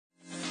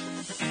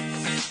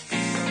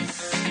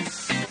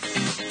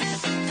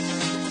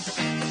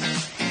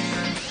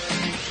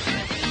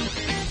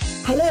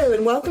Hello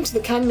and welcome to the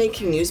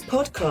Canmaking News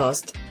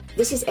podcast.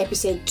 This is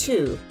episode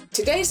 2.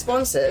 Today's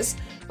sponsors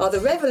are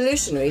the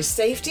revolutionary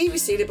safety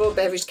resealable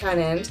beverage can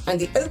end and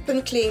the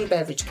open clean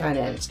beverage can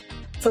end.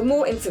 For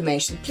more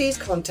information, please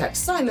contact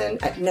Simon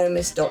at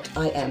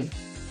nomis.im.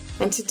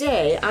 And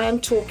today I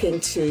am talking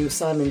to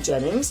Simon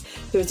Jennings,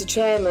 who is the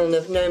chairman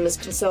of Nomis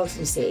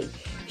Consultancy.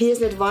 He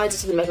is an advisor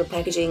to the metal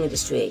packaging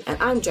industry, and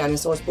I'm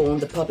Janice Osborne,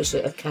 the publisher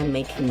of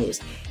Canmaking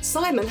News.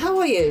 Simon, how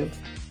are you?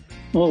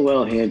 All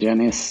well here,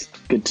 Janice.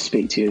 Good to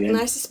speak to you again.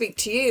 Nice to speak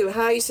to you.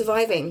 How are you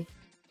surviving?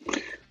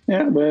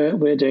 Yeah,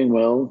 we're doing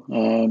well.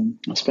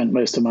 I spent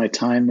most of my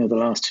time over the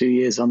last 2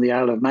 years on the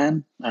Isle of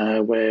Man,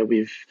 where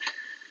we've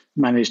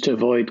managed to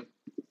avoid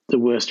the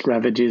worst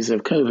ravages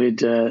of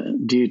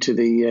COVID due to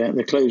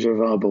the closure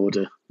of our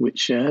border,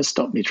 which has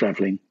stopped me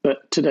travelling.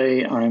 But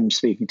today I'm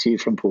speaking to you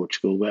from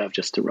Portugal, where I've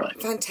just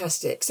arrived.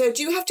 Fantastic. So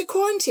do you have to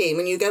quarantine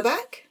when you go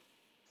back?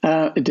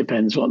 It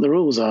depends what the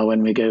rules are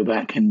when we go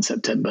back in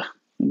September.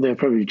 They've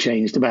probably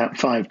changed about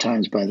 5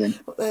 times by then.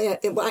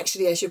 Well,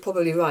 actually, yes, you're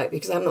probably right,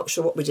 because I'm not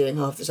sure what we're doing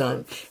half the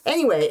time.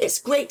 Anyway,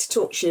 it's great to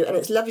talk to you, and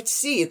it's lovely to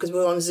see you, because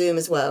we're on Zoom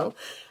as well.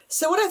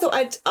 So what I thought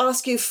I'd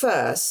ask you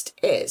first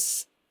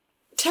is,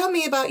 tell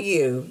me about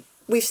you.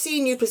 We've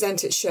seen you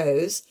present at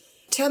shows.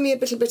 Tell me a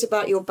little bit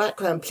about your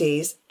background,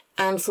 please,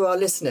 and for our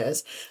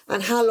listeners,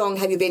 and how long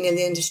have you been in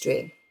the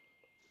industry?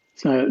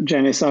 So,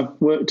 Janice, I've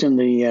worked in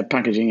the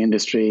packaging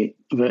industry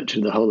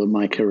virtually the whole of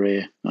my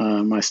career.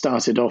 I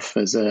started off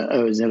as an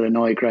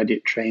Illinois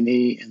graduate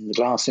trainee in the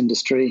glass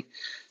industry.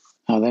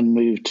 I then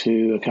moved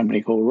to a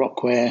company called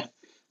Rockware,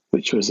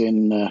 which was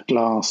in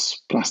glass,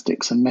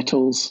 plastics and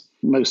metals.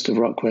 Most of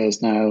Rockware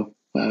is now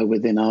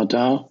within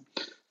Ardagh.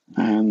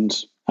 And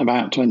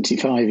about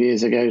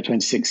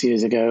 26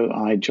 years ago,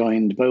 I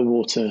joined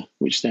Bowater,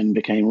 which then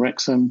became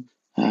Wrexham.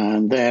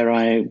 And there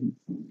I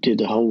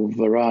did a whole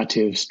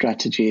variety of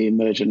strategy,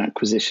 merger and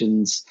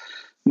acquisitions,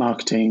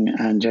 marketing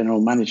and general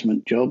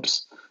management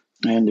jobs.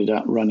 I ended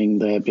up running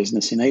their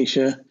business in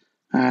Asia.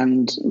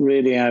 And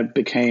really I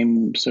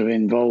became sort of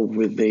involved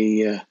with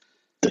the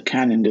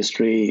can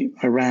industry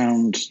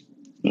around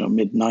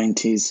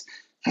mid-90s,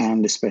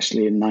 and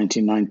especially in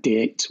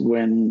 1998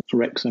 when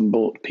Wrexham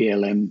bought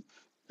PLM,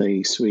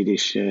 the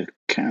Swedish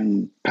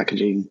can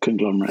packaging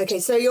conglomerate. Okay,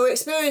 so your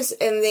experience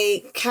in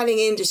the canning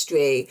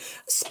industry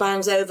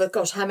spans over,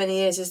 how many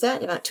years is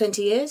that? About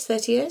 20 years,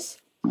 30 years?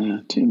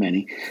 Too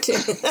many.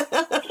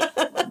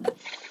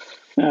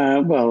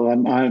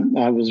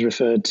 I was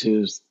referred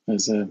to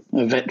as a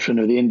veteran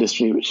of the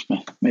industry, which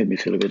made me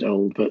feel a bit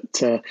old.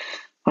 But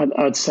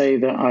I'd say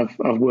that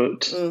I've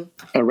worked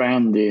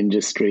around the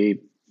industry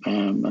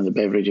and the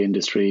beverage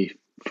industry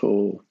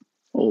for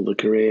all the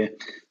career.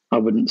 I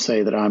wouldn't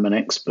say that I'm an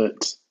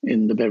expert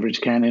in the beverage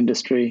can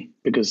industry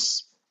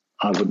because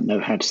I wouldn't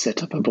know how to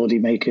set up a body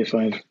maker if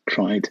I've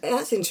tried.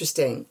 That's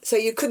interesting. So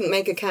you couldn't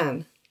make a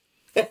can?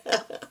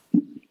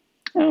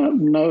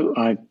 No,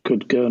 I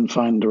could go and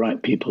find the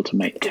right people to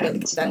make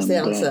cans. That's the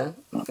answer.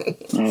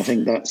 I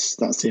think that's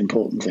the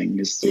important thing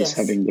is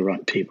having the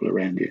right people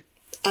around you.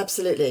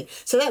 Absolutely.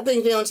 So that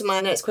brings me on to my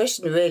next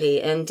question,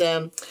 really. And,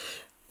 in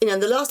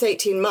the last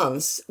 18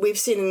 months, we've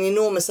seen an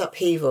enormous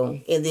upheaval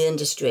in the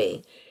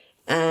industry.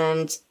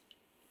 And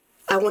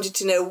I wanted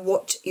to know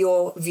what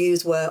your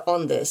views were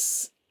on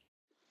this.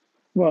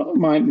 Well,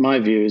 my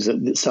view is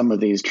that some of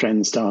these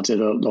trends started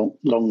a lot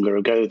longer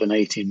ago than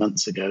 18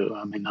 months ago.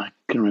 I mean, I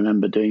can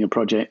remember doing a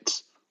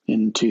project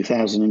in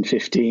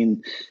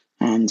 2015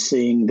 and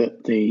seeing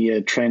that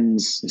the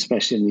trends,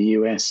 especially in the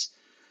US,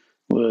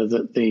 were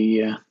that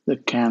the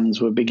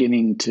cans were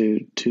beginning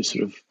to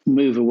sort of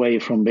move away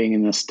from being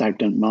in a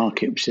stagnant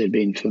market, which they'd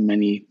been for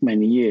many,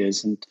 many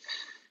years. And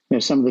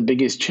some of the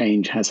biggest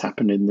change has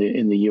happened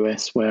in the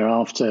US, where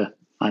after,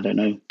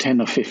 10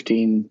 or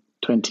 15,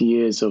 20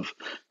 years of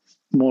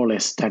more or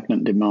less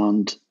stagnant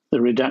demand,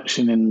 the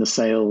reduction in the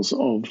sales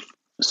of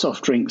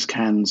soft drinks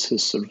cans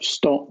has sort of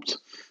stopped.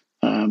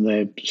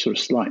 They're sort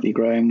of slightly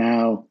growing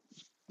now.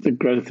 The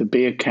growth of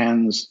beer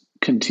cans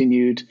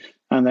continued,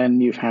 and then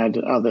you've had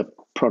other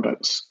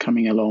products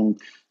coming along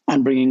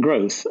and bringing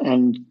growth.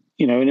 And,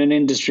 in an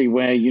industry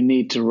where you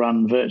need to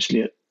run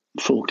virtually at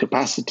full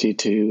capacity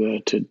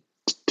to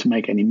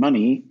make any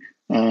money,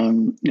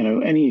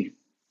 any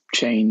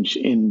change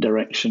in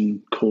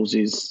direction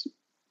causes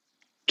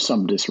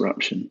some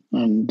disruption.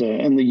 And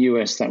in the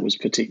US, that was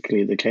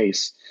particularly the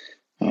case,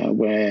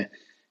 where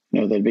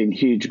there'd been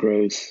huge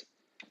growth,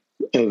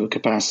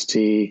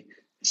 overcapacity,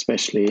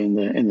 especially in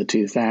the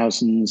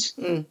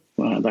 2000s.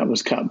 That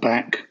was cut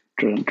back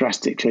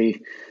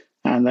drastically.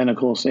 And then, of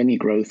course, any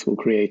growth will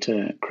create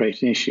an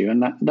issue.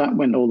 And that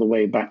went all the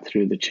way back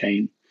through the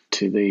chain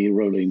to the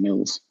rolling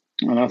mills.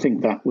 And I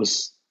think that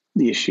was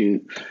the issue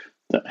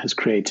that has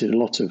created a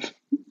lot of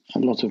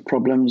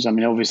problems. I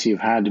mean, obviously, you've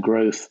had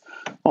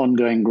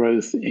ongoing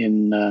growth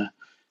in the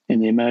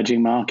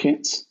emerging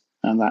markets,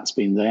 and that's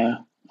been there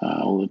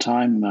all the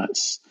time.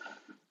 That's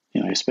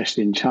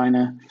especially in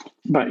China.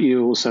 But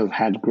you also have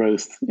had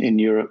growth in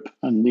Europe,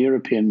 and the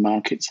European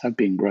markets have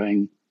been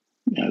growing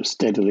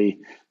steadily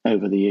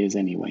over the years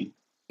anyway.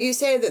 You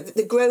say that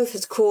the growth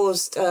has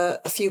caused a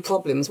few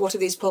problems. What are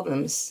these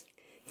problems?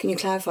 Can you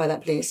clarify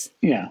that, please?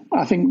 Yeah,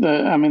 I think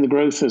the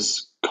growth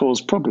has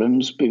caused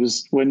problems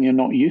because when you're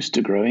not used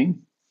to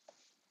growing,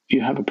 you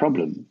have a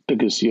problem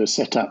because you're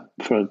set up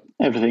for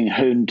everything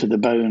honed to the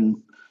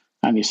bone,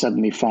 and you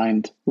suddenly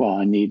find, well,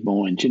 I need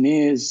more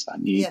engineers, I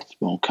need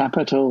more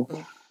capital,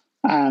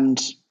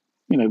 and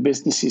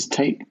businesses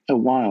take a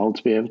while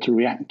to be able to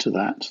react to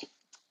that.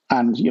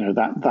 And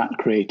that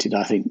created,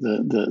 I think,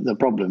 the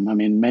problem. I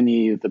mean,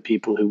 many of the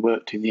people who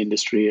worked in the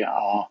industry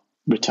are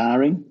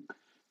retiring,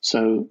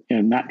 so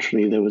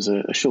naturally there was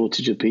a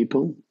shortage of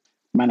people.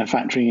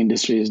 Manufacturing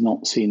industry is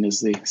not seen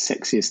as the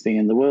sexiest thing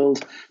in the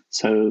world,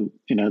 so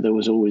there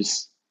was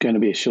always going to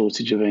be a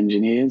shortage of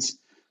engineers,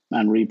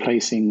 and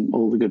replacing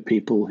all the good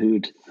people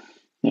who'd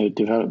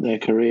developed their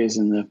careers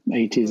in the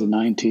 80s and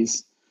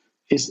 90s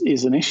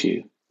is an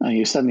issue. And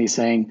you're suddenly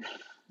saying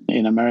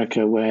in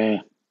America,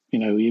 where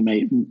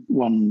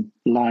one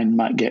line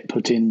might get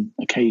put in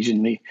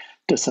occasionally,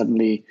 to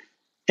suddenly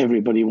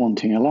everybody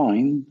wanting a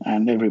line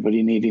and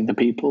everybody needing the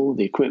people,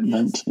 the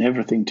equipment, and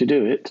everything to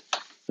do it.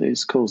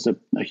 It's caused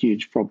a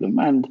huge problem.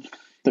 And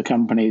the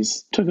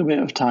companies took a bit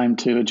of time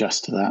to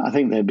adjust to that. I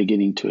think they're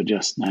beginning to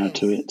adjust now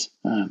to it,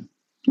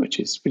 which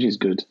is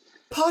good.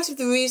 Part of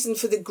the reason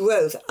for the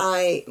growth,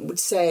 I would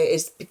say,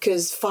 is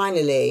because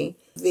finally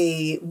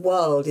the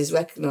world is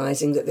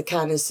recognising that the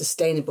can is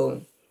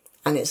sustainable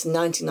and it's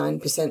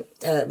 99%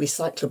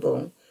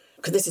 recyclable,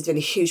 because this has been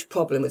a huge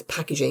problem with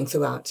packaging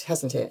throughout,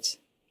 hasn't it?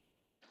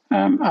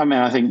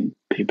 I think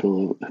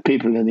people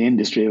in the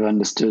industry have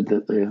understood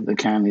that the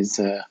can is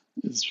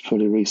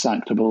fully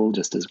recyclable,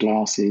 just as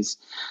glass is,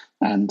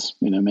 and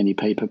many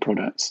paper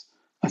products.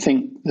 I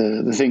think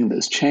the thing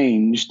that's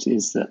changed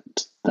is that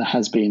there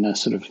has been a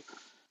sort of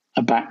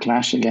a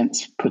backlash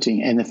against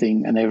putting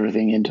anything and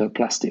everything into a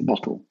plastic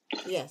bottle.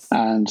 Yes.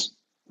 And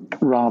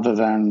rather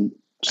than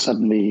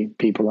suddenly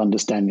people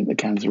understanding that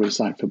cans are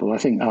recyclable, I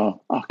think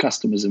our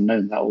customers have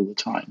known that all the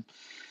time.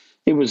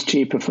 It was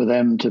cheaper for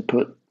them to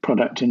put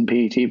product in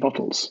PET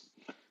bottles.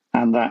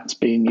 And that's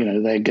been,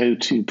 their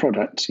go-to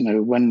product.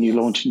 When you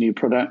launch a new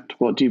product,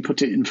 what do you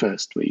put it in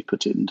first? Well, you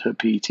put it into a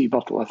PET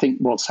bottle. I think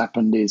what's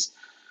happened is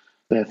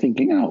they're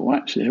thinking, oh,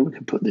 actually, we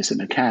could put this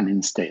in a can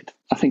instead.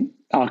 I think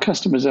our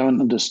customers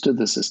haven't understood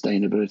the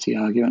sustainability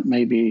argument.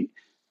 Maybe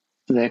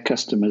their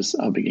customers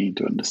are beginning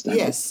to understand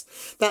it. Yes,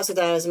 that's what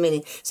I was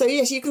meaning. So,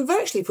 yes, you can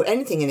virtually put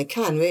anything in a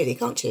can, really,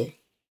 can't you?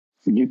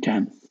 You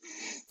can.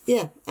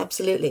 Yeah,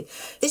 absolutely.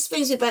 This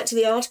brings me back to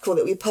the article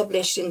that we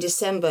published in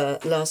December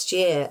last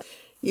year.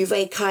 You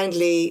very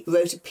kindly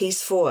wrote a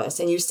piece for us,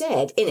 and you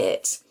said in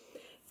it,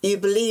 you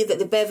believe that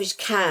the beverage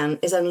can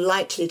is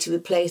unlikely to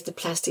replace the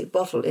plastic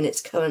bottle in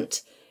its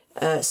current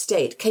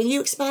state. Can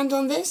you expand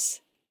on this?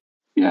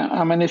 Yeah,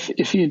 I mean,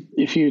 if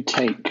you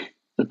take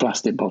the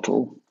plastic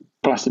bottle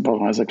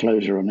has a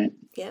closure on it,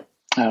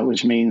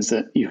 which means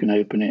that you can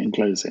open it and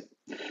close it.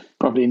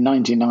 Probably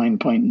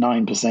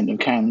 99.9% of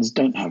cans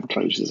don't have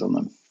closures on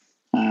them,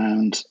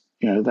 and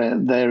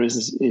there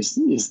is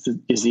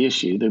the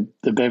issue.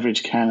 The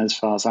beverage can, as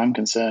far as I'm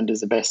concerned,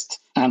 is the best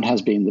and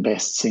has been the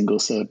best single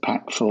serve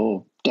pack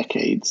for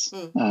decades.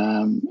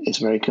 It's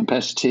very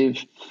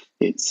competitive.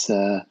 It's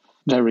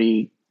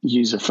very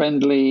user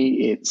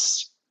friendly.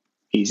 It's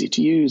easy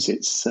to use.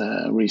 It's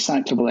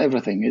recyclable.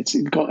 Everything. It's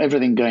got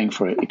everything going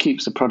for it. It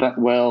keeps the product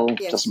well.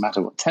 Yes. Doesn't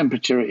matter what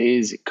temperature it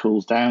is. It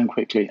cools down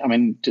quickly. I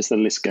mean, just the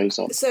list goes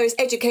on. So it's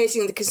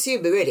educating the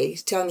consumer really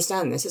to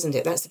understand this, isn't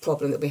it? That's the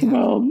problem that we have.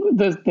 Well,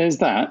 there's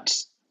that,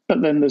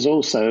 but then there's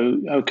also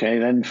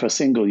then for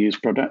single-use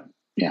product.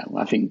 Yeah,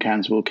 I think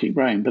cans will keep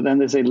growing. But then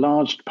there's a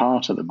large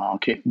part of the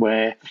market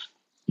where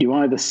you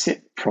either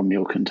sip from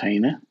your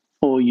container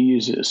or you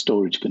use it as a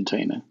storage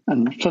container,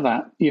 and for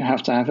that you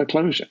have to have a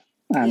closure.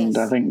 And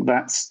I think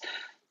that's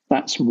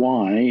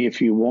why, if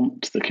you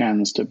want the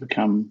cans to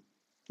become,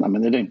 I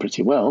mean, they're doing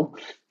pretty well.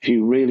 If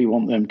you really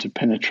want them to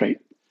penetrate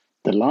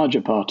the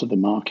larger part of the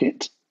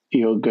market,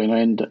 you're going to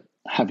end up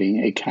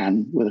having a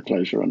can with a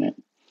closure on it.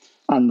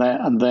 And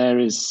there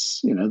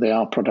is, there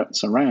are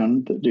products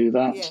around that do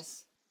that.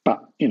 Yes.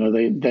 But,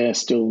 they're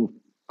still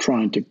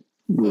trying to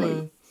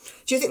grow.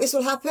 Do you think this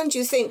will happen? Do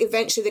you think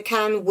eventually the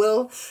can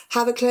will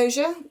have a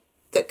closure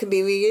that can be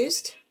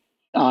reused?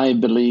 I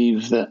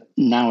believe that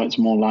now it's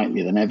more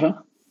likely than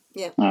ever.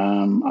 Yeah.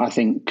 I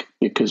think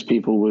because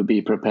people will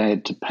be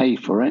prepared to pay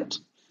for it.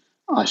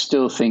 I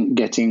still think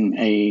getting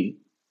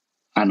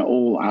an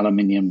all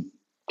aluminium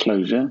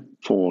closure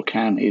for a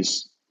can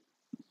is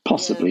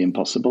possibly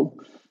impossible.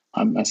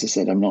 As I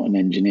said, I'm not an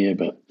engineer,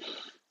 but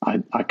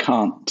I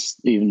can't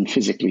even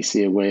physically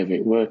see a way of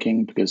it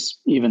working, because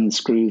even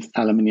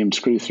aluminium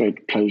screw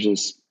thread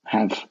closures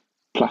have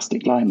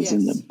plastic liners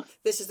in them.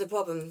 This is the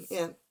problem,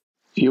 yeah.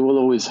 You will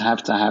always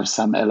have to have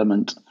some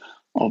element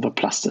of a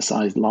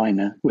plasticized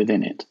liner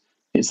within it.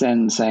 It's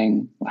then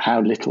saying,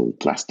 how little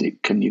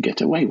plastic can you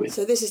get away with?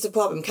 So this is the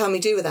problem. Can we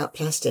do without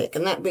plastic?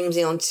 And that brings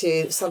me on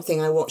to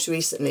something I watched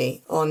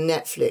recently on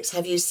Netflix.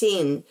 Have you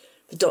seen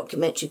the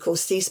documentary called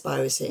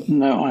Seaspiracy?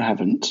 No, I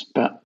haven't.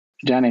 But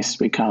Janice,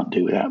 we can't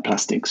do without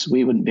plastics.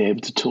 We wouldn't be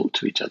able to talk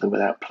to each other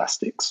without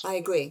plastics. I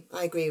agree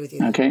with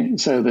you. Okay,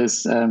 so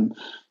there's, and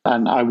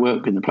I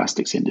work in the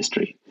plastics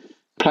industry.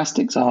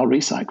 Plastics are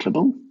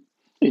recyclable.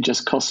 It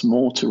just costs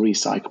more to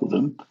recycle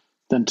them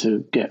than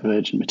to get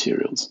virgin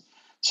materials.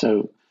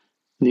 So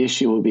the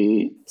issue will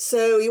be...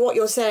 So what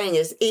you're saying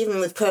is, even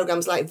with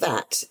programs like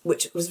that,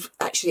 which was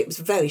actually, it was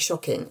very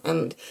shocking,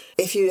 and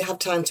if you have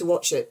time to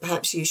watch it,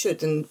 perhaps you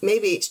should, and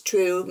maybe it's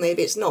true,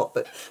 maybe it's not,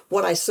 but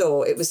what I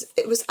saw, it was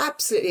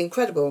absolutely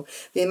incredible,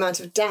 the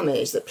amount of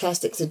damage that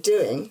plastics are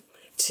doing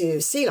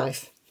to sea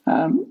life.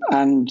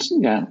 And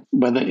yeah,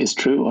 whether it's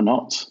true or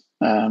not,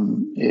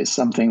 it's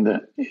something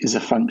that is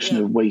a function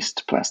of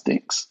waste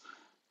plastics.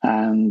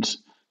 And,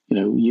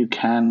 you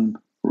can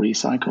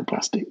recycle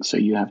plastic, so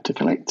you have to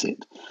collect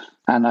it.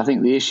 And I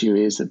think the issue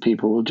is that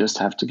people will just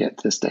have to get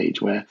to the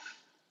stage where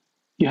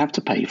you have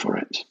to pay for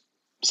it.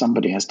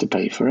 Somebody has to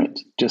pay for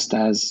it, just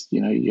as,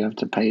 you have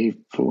to pay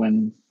for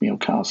when your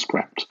car's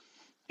scrapped.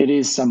 It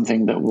is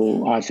something that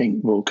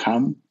will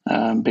come,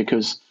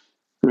 because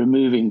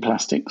removing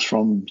plastics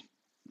from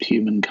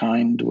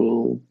humankind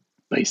will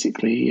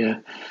basically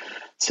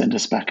send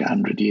us back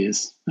 100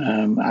 years.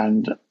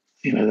 And,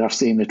 I've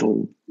seen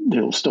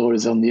little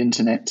stories on the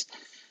internet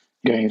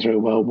going through,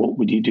 well, what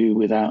would you do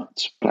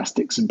without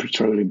plastics and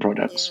petroleum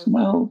products? Yeah.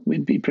 Well,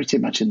 we'd be pretty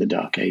much in the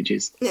dark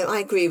ages. No, I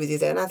agree with you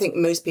there, and I think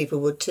most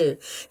people would too.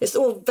 It's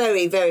all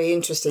very, very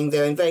interesting,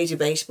 though, and very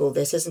debatable,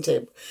 this, isn't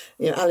it?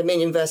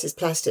 Aluminium versus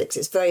plastics.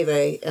 It's very,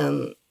 very,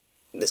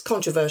 it's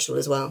controversial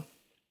as well.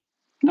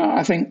 No,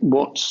 I think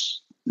what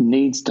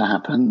needs to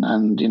happen,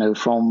 and,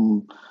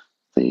 from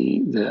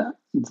the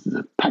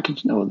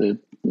packaging or the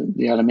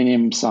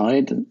aluminium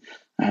side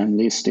and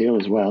the steel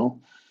as well,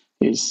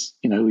 is,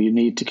 you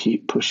need to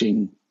keep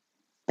pushing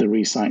the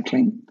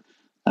recycling.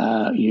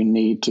 You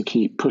need to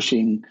keep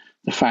pushing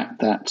the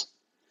fact that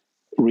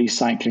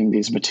recycling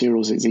these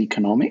materials is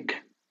economic,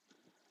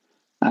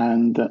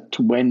 and that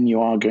when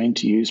you are going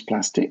to use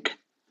plastic,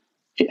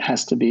 it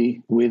has to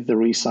be with the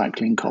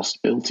recycling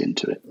cost built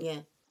into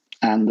it,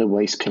 and the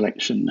waste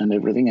collection and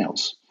everything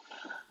else,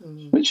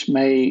 which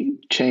may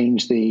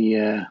change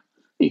the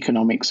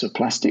economics of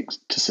plastics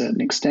to a certain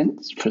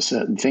extent for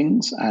certain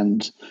things,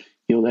 and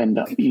you'll end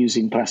up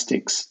using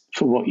plastics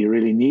for what you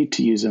really need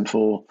to use them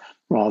for,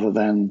 rather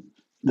than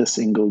the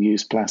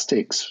single-use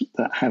plastics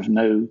that have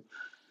no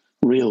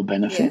real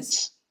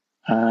benefits.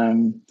 Yes.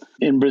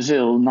 In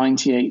Brazil,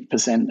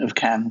 98% of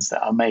cans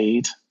that are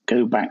made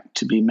go back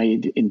to be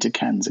made into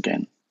cans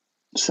again.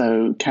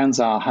 So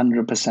cans are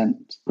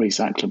 100%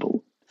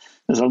 recyclable.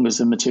 As long as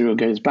the material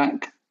goes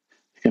back,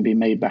 it can be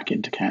made back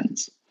into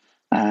cans.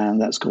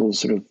 And that's called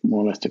sort of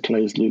more or less a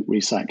closed-loop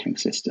recycling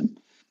system.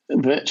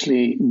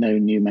 Virtually no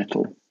new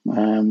metal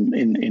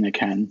in a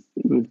can.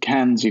 With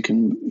cans, you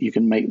can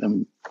make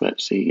them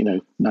virtually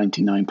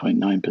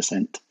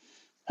 99.9%.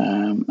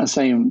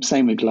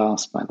 Same with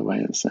glass, by the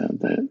way.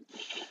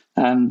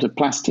 And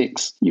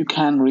plastics, you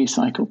can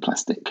recycle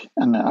plastic.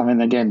 And I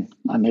mean, again,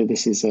 I know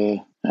this is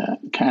a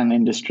can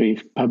industry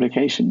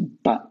publication,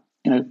 but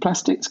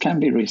plastics can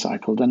be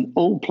recycled, and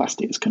all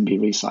plastics can be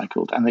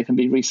recycled, and they can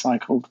be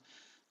recycled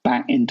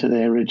back into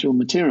their original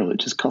material. It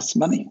just costs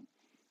money,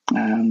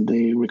 and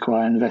they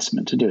require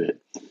investment to do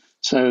it.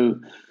 So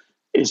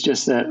it's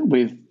just that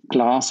with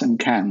glass and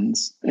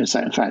cans, in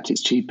fact,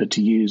 it's cheaper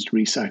to use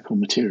recycled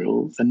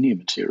material than new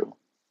material.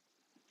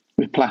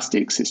 With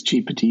plastics, it's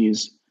cheaper to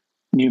use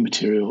new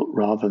material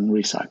rather than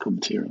recycled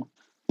material.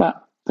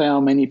 But there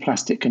are many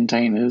plastic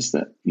containers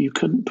that you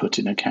couldn't put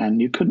in a can,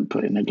 you couldn't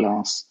put in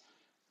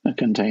a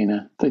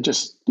container. They're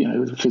just,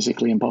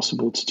 physically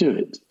impossible to do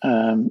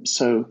it.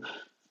 So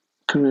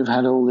could we have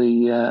had all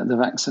the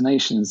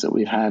vaccinations that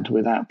we've had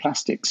without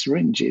plastic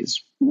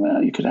syringes?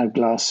 Well, you could have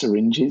glass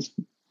syringes,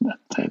 but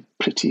they're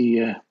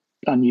pretty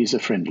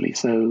unuser-friendly.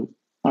 So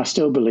I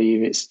still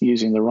believe it's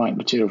using the right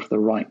material for the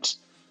right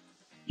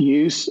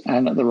use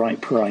and at the right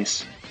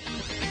price.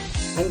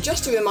 And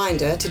just a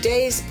reminder,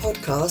 today's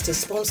podcast is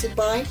sponsored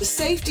by the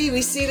Safety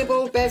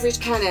Resealable Beverage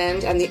Can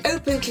End and the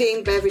Open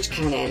Clean Beverage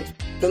Can End.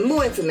 For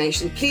more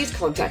information, please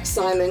contact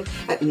Simon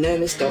at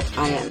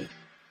nomis.im.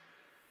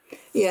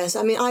 Yes,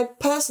 I mean, I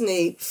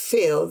personally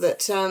feel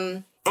that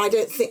I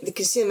don't think the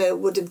consumer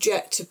would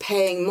object to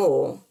paying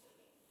more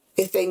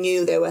if they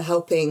knew they were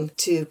helping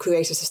to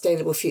create a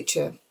sustainable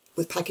future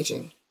with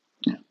packaging.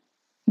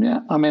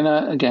 Yeah. I mean,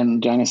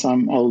 again, Janice,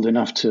 I'm old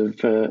enough to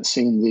have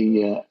seen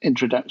the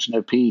introduction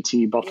of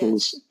PET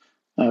bottles,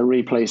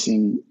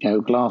 replacing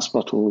glass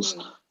bottles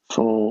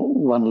for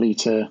 1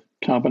 litre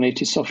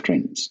carbonated soft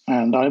drinks.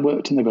 And I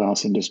worked in the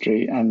glass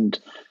industry, and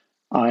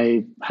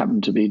I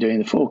happened to be doing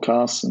the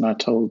forecasts, and I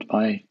told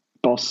my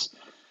boss,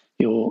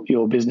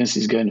 your business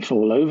is going to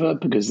fall over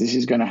because this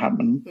is going to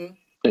happen.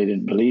 They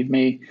didn't believe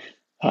me.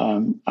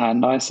 And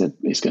I said,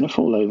 it's going to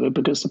fall over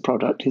because the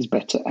product is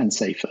better and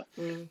safer.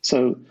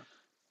 So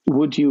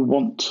would you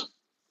want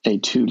a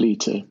 2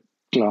 litre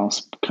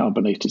glass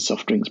carbonated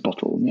soft drinks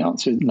bottle? And the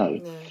answer is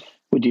no.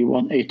 Would you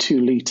want a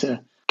 2 litre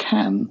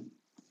can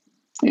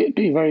it'd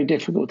be very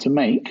difficult to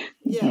make.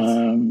 Yes.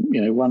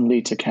 1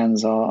 litre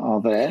cans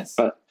are there, Yes.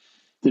 but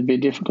they'd be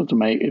difficult to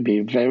make. It'd be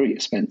very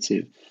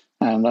expensive.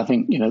 And I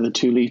think, the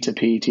 2 litre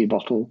PET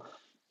bottle,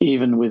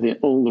 even with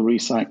all the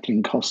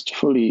recycling cost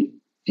fully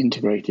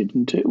integrated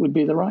into it, would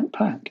be the right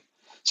pack.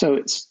 So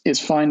it's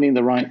finding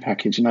the right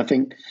package. And I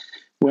think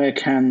where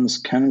cans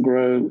can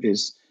grow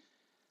is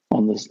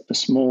on the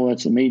smaller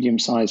to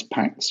medium-sized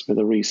packs with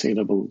a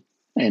resealable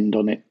end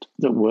on it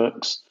that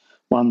works,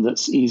 one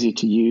that's easy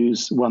to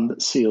use, one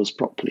that seals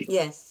properly.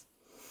 Yes.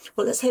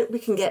 Well, let's hope we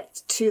can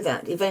get to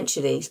that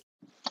eventually.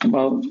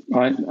 Well,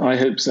 I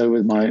hope so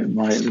with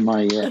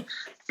my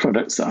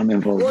products that I'm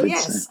involved with.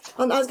 Yes.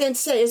 So. I was going to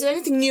say, is there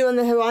anything new on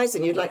the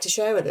horizon you'd like to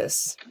share with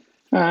us?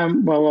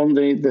 Well, on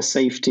the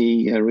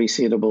safety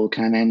resealable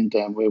can end,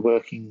 we're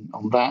working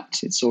on that.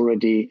 It's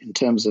already, in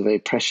terms of a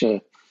pressure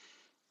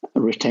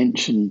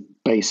retention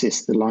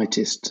basis, the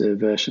lightest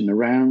version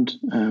around.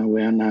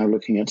 We are now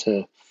looking at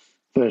a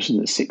version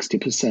that's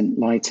 60%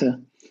 lighter,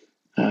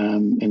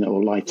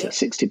 or lighter,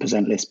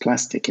 60% less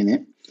plastic in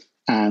it.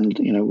 And,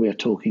 we're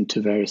talking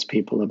to various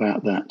people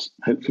about that.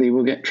 Hopefully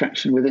we'll get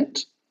traction with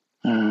it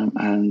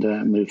and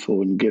move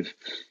forward and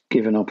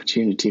give an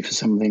opportunity for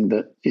something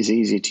that is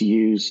easy to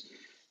use,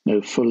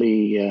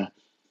 fully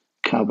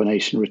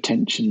carbonation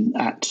retention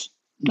at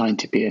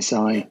 90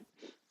 psi.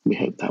 We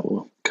hope that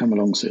will come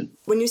along soon.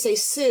 When you say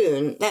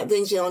soon, that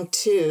brings me on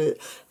to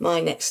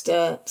my next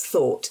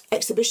thought,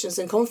 exhibitions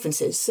and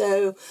conferences.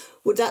 So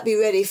would that be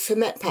ready for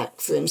METPAC,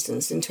 for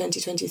instance, in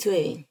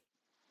 2023?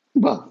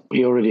 Well,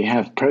 we already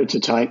have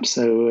prototypes,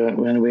 so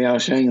when we are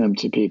showing them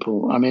to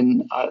people, I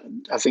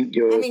think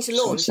you're to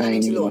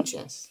launch,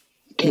 yes.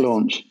 To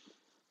launch.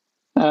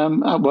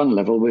 At one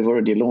level, we've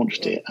already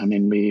launched it.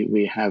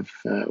 We have,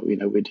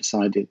 we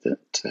decided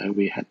that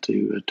we had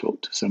to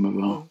talk to some of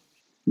our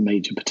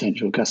major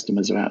potential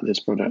customers about this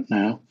product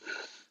now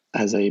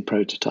as a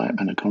prototype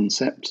and a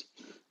concept.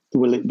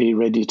 Will it be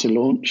ready to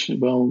launch?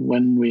 Well,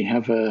 when we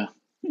have a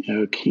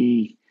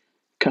key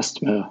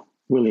customer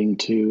willing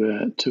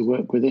to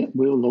work with it,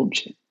 we'll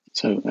launch it.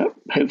 So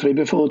hopefully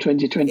before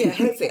 2023. Yeah,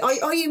 hopefully.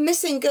 Are you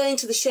missing going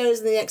to the shows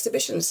and the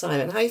exhibitions,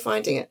 Simon? How are you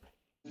finding it?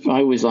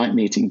 I always like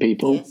meeting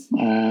people, yes.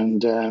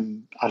 And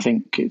I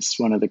think it's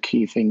one of the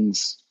key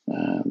things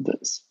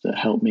that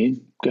helped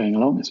me going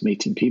along is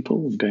meeting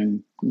people,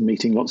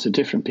 meeting lots of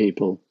different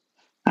people.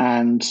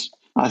 And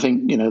I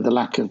think, the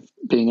lack of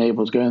being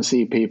able to go and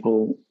see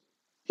people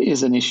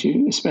is an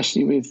issue,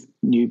 especially with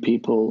new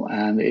people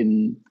and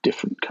in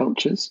different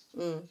cultures.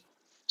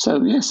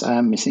 So, yes, I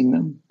am missing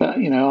them. But,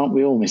 aren't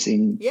we all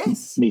missing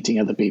meeting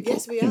other people?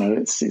 Yes, we are.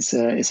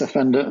 It's a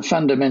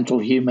fundamental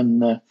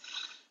human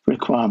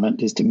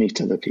requirement is to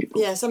meet other people.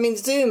 Yes,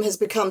 Zoom has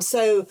become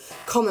so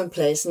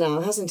commonplace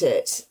now, hasn't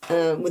it,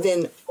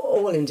 within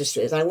all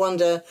industries. I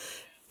wonder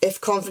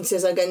if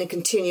conferences are going to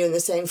continue in the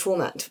same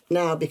format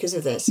now because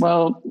of this.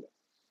 Well,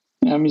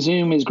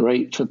 Zoom is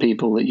great for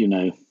people that you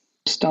know.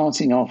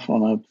 Starting off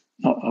on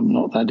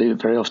not that I do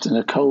it very often,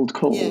 a cold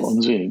call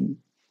on Zoom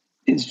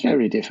is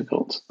very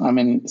difficult.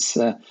 It's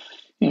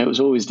it was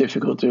always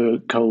difficult to do a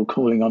cold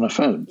calling on a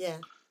phone. Yeah.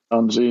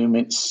 On Zoom,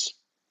 it's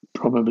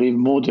probably even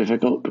more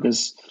difficult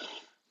because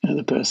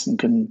the person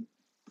can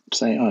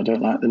say, "Oh, I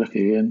don't like the look of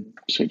you," and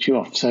switch you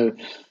off. So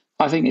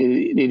I think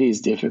it is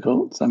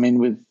difficult.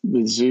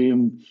 With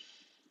Zoom,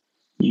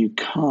 you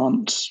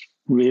can't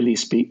really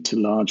speak to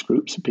large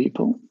groups of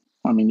people.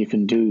 You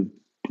can do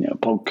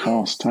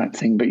podcast type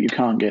thing, but you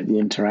can't get the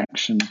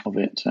interaction of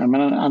it.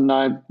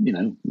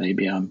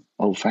 Maybe I'm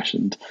old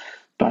fashioned,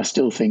 but I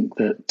still think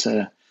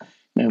that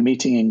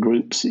meeting in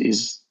groups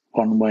is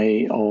one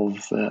way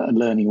of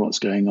learning what's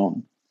going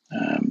on.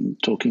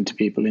 Talking to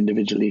people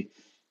individually,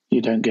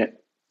 you don't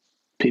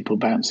people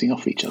bouncing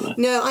off each other.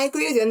 No, I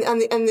agree with you.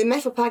 And the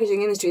metal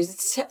packaging industry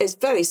is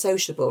very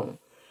sociable.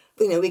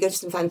 We go to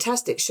some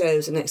fantastic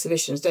shows and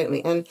exhibitions, don't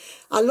we? And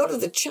a lot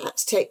of the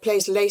chats take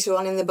place later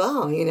on in the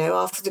bar,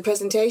 after the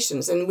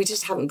presentations. And we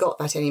just haven't got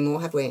that anymore,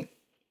 have we?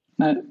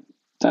 No.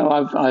 So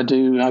I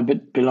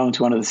belong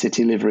to one of the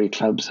city livery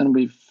clubs, and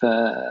we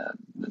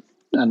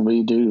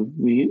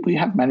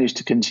have managed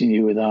to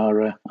continue with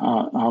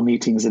our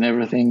meetings and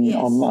everything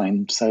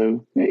online.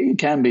 So it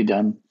can be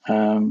done.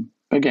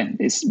 Again,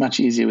 it's much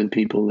easier with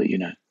people that you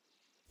know.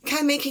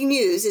 Canmaking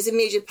News is a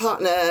media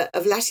partner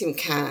of Latin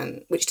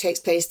Can, which takes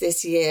place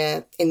this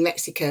year in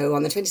Mexico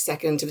on the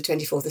 22nd to the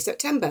 24th of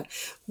September.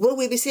 Will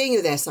we be seeing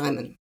you there,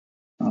 Simon?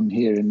 I'm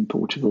here in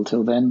Portugal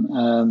till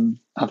then.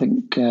 I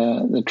think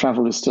the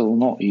travel is still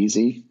not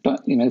easy,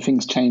 but,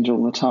 things change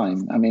all the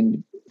time.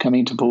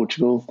 Coming to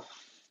Portugal,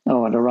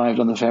 I'd arrived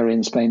on the ferry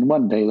in Spain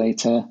one day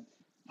later,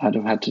 I'd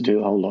have had to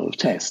do a whole lot of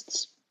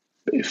tests.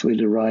 But if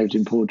we'd arrived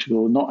in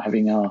Portugal not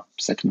having our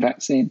second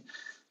vaccine,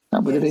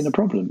 that would have been a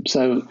problem.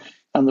 So,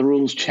 and the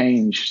rules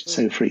change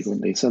so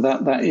frequently. So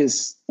that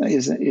is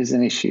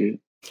an issue.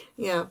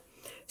 Yeah.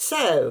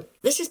 So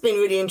this has been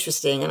really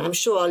interesting, and I'm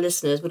sure our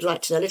listeners would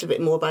like to know a little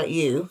bit more about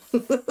you.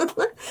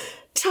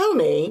 Tell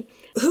me,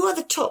 who are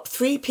the top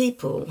 3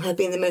 people who have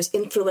been the most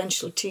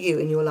influential to you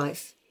in your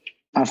life?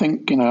 I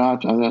think,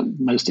 the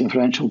most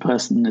influential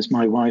person is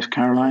my wife,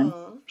 Caroline.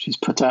 Aww. She's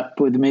put up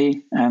with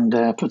me and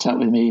put up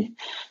with me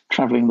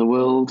traveling the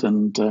world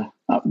and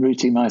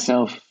uprooting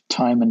myself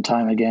time and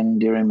time again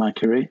during my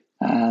career.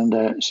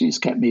 And she's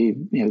kept me,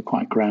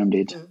 quite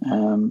grounded.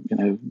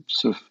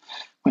 Sort of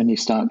when you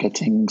start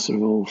getting sort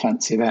of all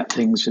fancy about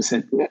things, she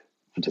said, "Well,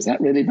 does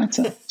that really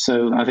matter?"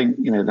 So I think,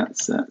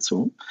 that's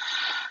all.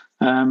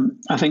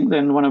 I think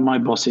then one of my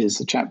bosses,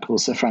 a chap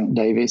called Sir Frank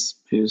Davis,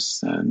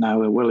 who's now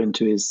well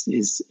into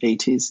his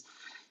 80s,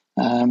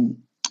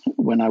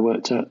 when I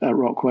worked at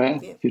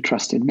Rockware, who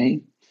trusted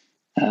me,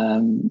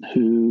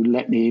 who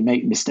let me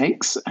make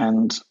mistakes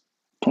and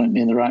point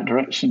me in the right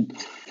direction,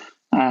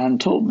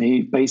 and taught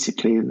me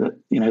basically that,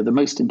 the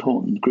most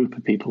important group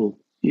of people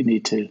you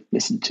need to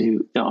listen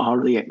to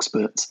are the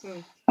experts.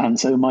 And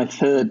so my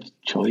third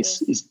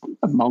choice is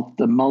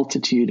the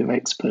multitude of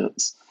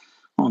experts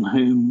on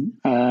whom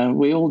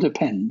we all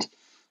depend.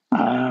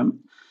 And,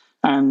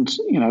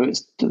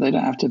 they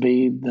don't have to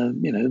be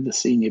the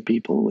senior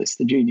people. It's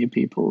the junior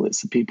people.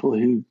 It's the people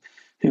who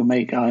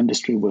make our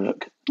industry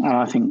work. And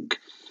I think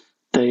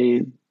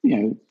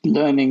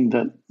learning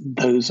that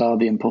those are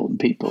the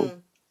important people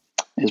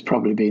has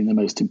probably been the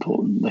most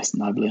important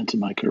lesson I've learned in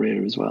my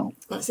career as well.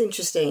 That's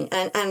interesting.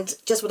 And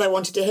just what I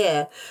wanted to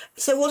hear.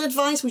 So what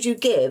advice would you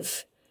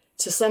give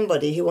to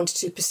somebody who wanted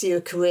to pursue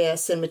a career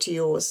similar to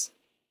yours?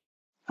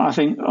 I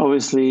think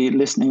obviously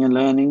listening and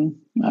learning.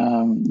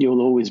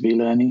 You'll always be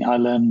learning. I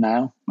learn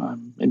now.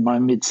 In my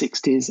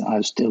mid-60s,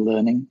 I'm still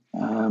learning.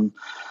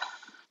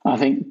 I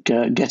think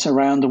get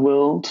around the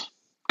world,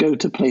 go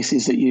to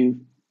places that you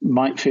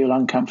might feel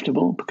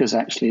uncomfortable because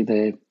actually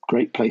they're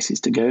great places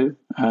to go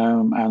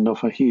and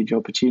offer huge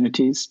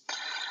opportunities.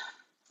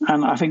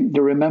 And I think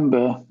to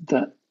remember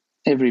that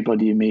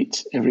everybody you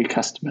meet, every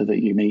customer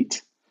that you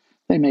meet,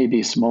 they may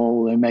be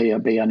small, they may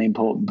be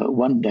unimportant, but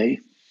one day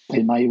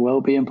they may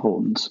well be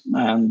important.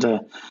 And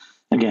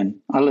again,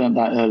 I learned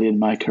that early in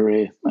my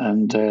career.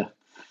 And,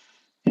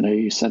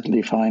 you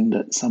suddenly find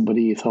that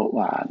somebody you thought,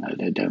 wow, no,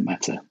 they don't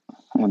matter.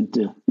 And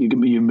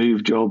you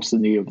move jobs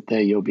and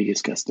they're your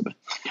biggest customer.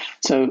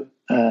 So,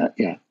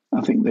 I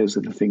think those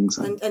are the things.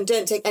 And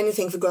don't take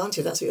anything for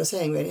granted. That's what you're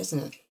saying, really, isn't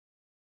it?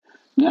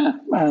 Yeah.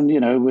 And,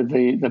 with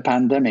the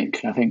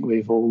pandemic, I think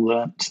we've all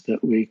learnt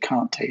that we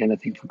can't take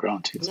anything for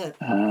granted. No.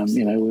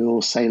 We're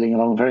all sailing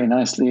along very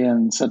nicely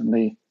and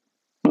suddenly,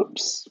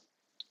 oops,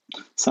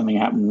 something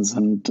happens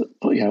and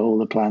all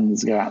the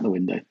plans go out the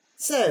window.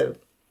 So,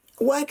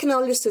 where can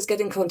our listeners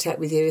get in contact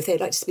with you if they'd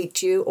like to speak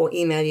to you or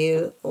email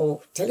you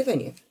or telephone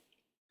you?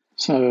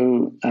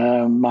 So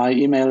my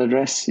email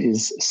address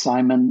is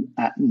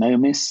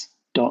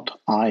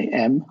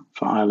simon@nomis.im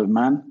for Isle of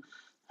Man.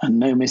 And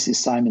Nomis is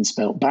Simon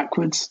spelt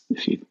backwards,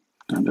 if you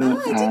don't know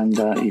it. And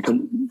you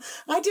can...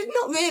 I did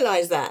not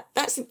realise that.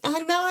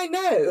 Now I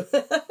know.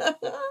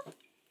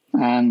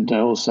 And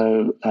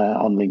also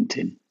on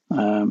LinkedIn.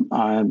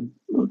 I'm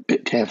a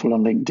bit careful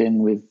on LinkedIn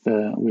with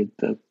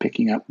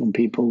picking up on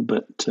people,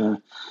 but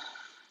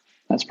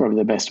that's probably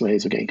the best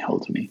ways of getting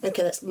hold of me.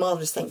 Okay, that's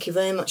marvellous. Thank you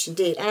very much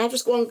indeed. And I've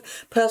just got one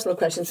personal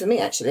question for me,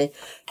 actually.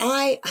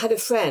 I had a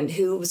friend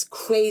who was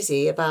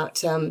crazy about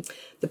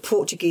the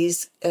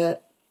Portuguese, are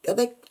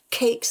they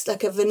cakes,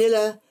 like a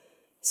vanilla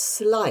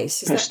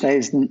slice?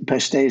 Pastéis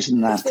de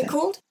nata. What's they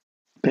called?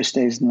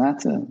 Pastéis de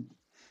nata.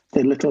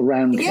 They're little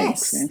round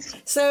cakes. Yes.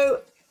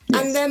 So...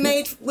 Yes. And they're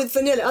made with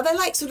vanilla. Are they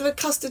like sort of a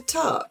custard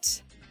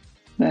tart?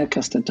 They're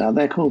custard tart.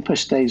 They're called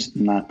pastéis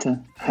de nata.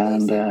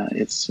 And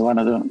it's one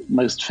of the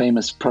most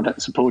famous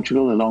products of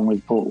Portugal, along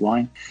with port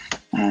wine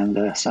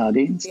and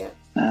sardines. Yeah.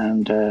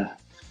 And a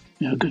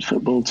good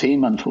football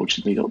team,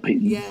 unfortunately, got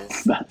beaten.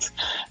 Yes. But,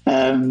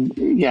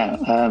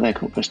 they're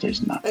called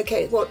pastéis de nata.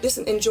 Okay, well,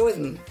 listen, enjoy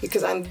them,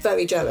 because I'm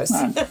very jealous.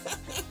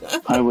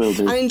 I will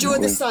do. And enjoy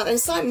the sun. And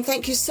Simon,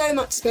 thank you so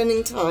much for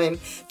spending time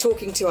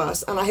talking to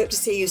us, and I hope to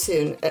see you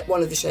soon at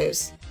one of the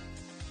shows.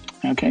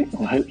 Okay,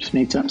 well, I hope to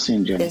meet up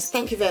soon, Jen. Yes,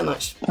 thank you very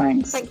much.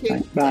 Thanks. Thank you.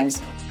 Thanks. Bye. Thanks.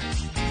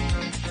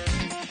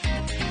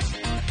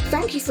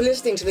 Thank you for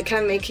listening to the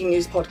Canmaking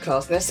News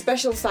podcast, and a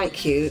special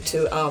thank you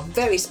to our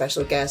very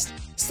special guest,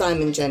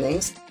 Simon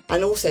Jennings,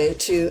 and also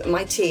to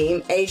my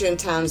team, Adrian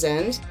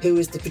Townsend, who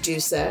is the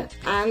producer,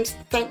 and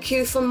thank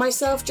you from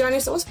myself,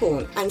 Janice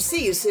Osborne, and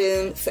see you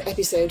soon for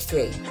episode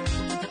 3.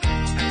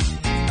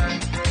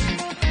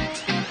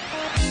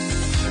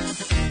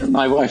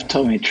 My wife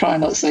told me, try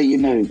not to say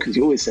because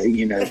you always say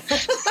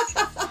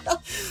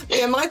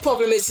Yeah, my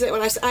problem is that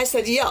when I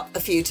said yup a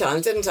few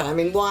times, didn't I? I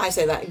mean, why I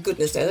say that,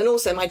 goodness knows. And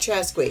also my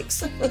chair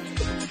squeaks.